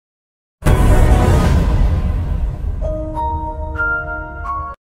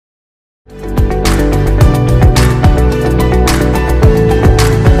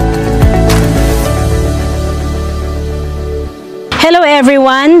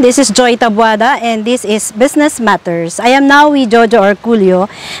everyone, this is Joy Tabuada and this is Business Matters. I am now with Jojo Orcullo,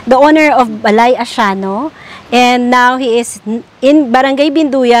 the owner of Balay Asiano, and now he is in Barangay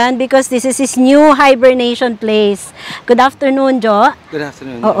Binduyan because this is his new hibernation place. Good afternoon, Jo. Good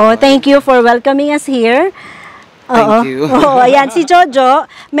afternoon. Oo, thank you for welcoming us here. Thank you. Oo, ayan, si Jojo,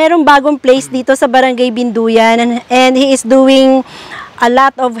 merong bagong place dito sa Barangay Binduyan and he is doing a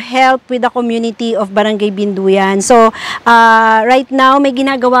lot of help with the community of Barangay Binduyan. So, right now, may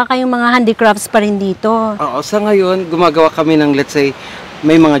ginagawa kayong mga handicrafts pa rin dito. Oo, sa ngayon, gumagawa kami ng, let's say,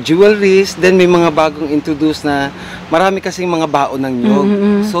 may mga jewelries, then may mga bagong introduce na marami kasing mga bao ng nyog.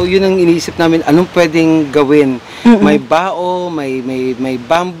 So, yun ang iniisip namin, anong pwedeng gawin? May bao, may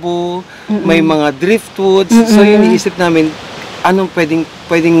bamboo, may mga driftwoods. So, yun iniisip namin, anong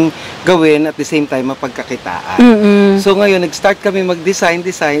pwedeng gawin at the same time mapagkakitaan. So ngayon, nag-start kami mag-design,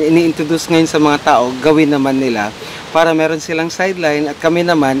 ini-introduce ngayon sa mga tao, gawin naman nila para meron silang sideline at kami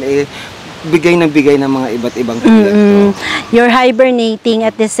naman bigay ng mga iba't ibang proyekto. You're hibernating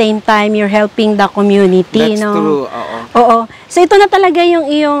at the same time you're helping the community. That's true, oo. Oo. So ito na talaga yung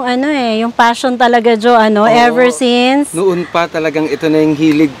iyong yung passion talaga, Jo, ever since. Noon pa talagang ito na yung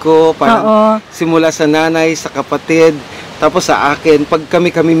hilig ko, parang simula sa nanay, sa kapatid, tapos sa akin, pag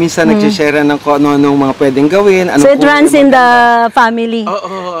kami minsan nag-share ng kung ano-anong mga pwedeng gawin. So it runs in the family?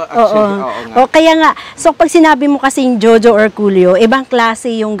 Oo, actually, oo nga. O, kaya nga, so pag sinabi mo kasing Jojo Orcullo, ibang klase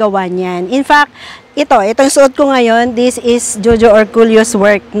yung gawa niyan. In fact, itong suot ko ngayon, this is Jojo Orcullo's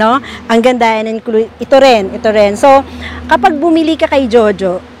work, no? Ang ganda, and ito rin. So, kapag bumili ka kay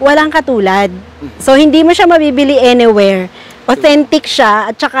Jojo, walang katulad. So, hindi mo siya mabibili anywhere. Authentic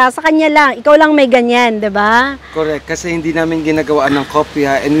siya, at saka sa kanya lang, ikaw lang may ganyan, 'di ba? Correct, kasi hindi namin ginagawaan ng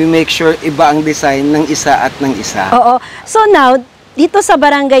kopya and we make sure iba ang design ng isa at ng isa. Oo. So now, dito sa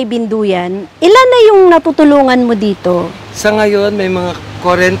Barangay Binduyan, ilan na yung natutulungan mo dito? Sa ngayon, may mga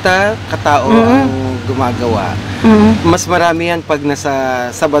 40 katao ang gumagawa. Mas marami yan pag nasa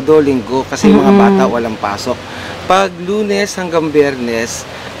Sabado, Linggo, kasi mga bata walang pasok. Pag Lunes hanggang Biyernes,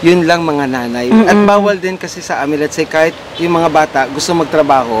 yun lang mga nanay. At bawal din kasi sa amin, let's say kahit yung mga bata gusto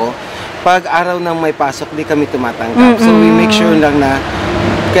magtrabaho, pag araw nang may pasok, di kami tumatanggap. So we make sure lang na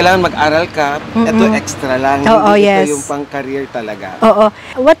kailangan mag-aral ka, ito extra lang. Hindi ito yung pang-career talaga.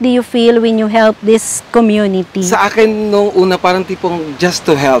 What do you feel when you help this community? Sa akin, nung una, parang tipong just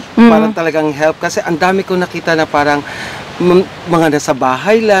to help. Parang talagang help. Kasi ang dami kong nakita na parang mga nasa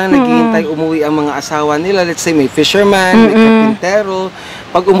bahay lang, naghihintay umuwi ang mga asawa nila. Let's say may fisherman, may karpintero.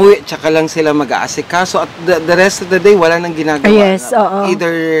 Pag umuwi, tsaka lang sila mag-aasikaso. At the rest of the day, wala nang ginagawa. Yes,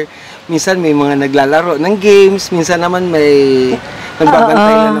 Either, minsan may mga naglalaro ng games, minsan naman may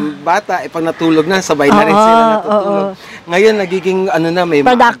nagbabantay na ng bata. Pag natulog na, sabay na rin sila natutulog. Ngayon, nagiging may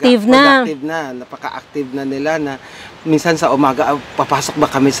productive na. Napaka-active na nila na minsan sa umaga, papasok ba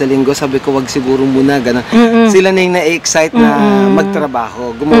kami sa linggo? Sabi ko, wag siguro muna, gano'n. Sila na yung na-excite na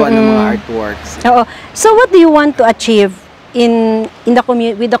magtrabaho, gumawa ng mga artworks. So what do you want to achieve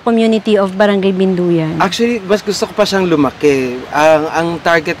with the community of Barangay Binduyan? Actually, mas gusto ko pa siyang lumaki. Ang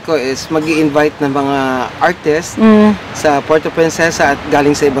target ko is mag-i-invite ng mga artists sa Puerto Princesa at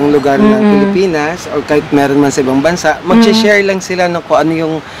galing sa ibang lugar ng Pilipinas or kahit meron man sa ibang bansa, mag-share lang sila ng kung ano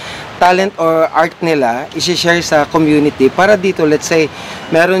yung talent or art nila, i-share sa community para dito, let's say,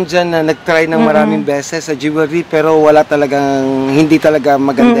 meron dyan na nag-try ng maraming beses sa jewelry pero hindi talaga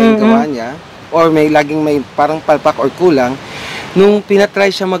maganda yung gawa niya or laging may parang palpak or kulang. Nung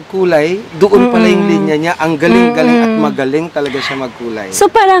pinatry siya magkulay, doon pala yung linya niya, ang galing-galing at magaling talaga siya magkulay. So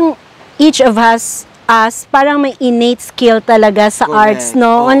parang each of us parang may innate skill talaga sa arts,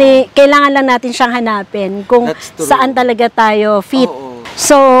 no? Kailangan lang natin siyang hanapin kung saan talaga tayo fit.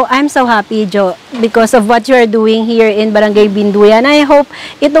 So, I'm so happy, Jo, because of what you are doing here in Barangay Binduyan. I hope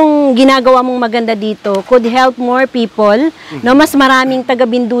itong ginagawa mong maganda dito could help more people, no? Mas maraming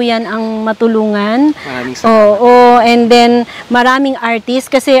taga-Binduyan ang matulungan. Maraming salamat. And then maraming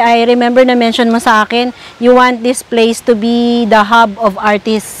artists kasi I remember na mention mo sa akin, you want this place to be the hub of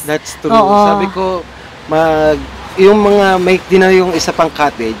artists. That's true. Sabi ko, yung mga may yung isa pang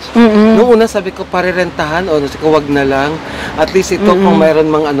cottage. Noong una sabi ko parerentahan o wag na lang. At least ito kung mayroon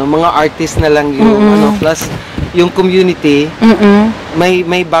mga artist na lang yung plus yung community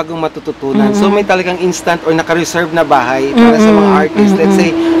may bagong matututunan. So may talagang instant or naka-reserve na bahay para sa mga artist. Let's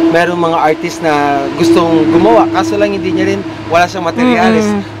say mayroong mga artist na gustong gumawa kaso lang hindi niya rin wala siyang materials.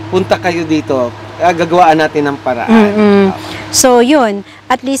 Punta kayo dito. Gagawaan natin ng paraan. So yun,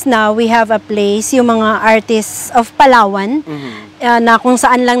 at least now we have a place, yung mga artists of Palawan, na kung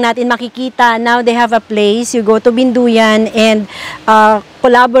saan lang natin makikita. Now they have a place, you go to Binduyan and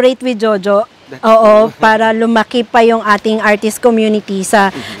collaborate with Jojo. Oo, para lumaki pa yung ating artist community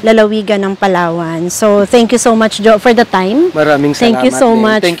sa lalawigan ng Palawan. So, thank you so much, Jo, for the time. Maraming salamat. Thank you so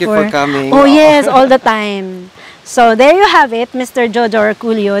much. Thank you for coming. Oh, yes, all the time. So, there you have it, Mr. Jojo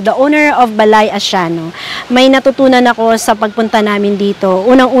Orcullo, the owner of Balay Asiano. May natutunan ako sa pagpunta namin dito.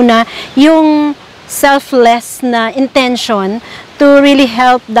 Unang-una, yung selfless na intention to really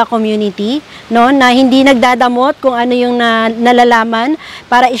help the community, no, na hindi nagdadamot kung ano yung nalalaman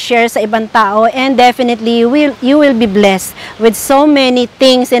para i-share sa ibang tao, and definitely you will be blessed with so many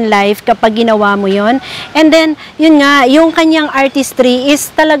things in life kapag ginawa mo yon. And then yun nga, yung kanyang artistry is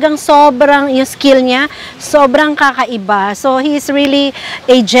talagang sobrang, yung skill niya sobrang kakaiba. So he is really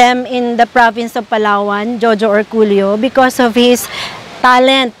a gem in the province of Palawan, Jojo Orcullo, because of his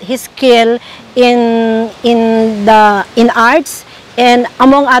talent, his skill in arts, and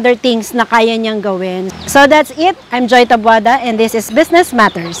among other things na kaya niyang gawin. So that's it. I'm Joy Tabuada, and this is Business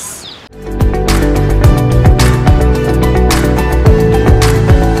Matters.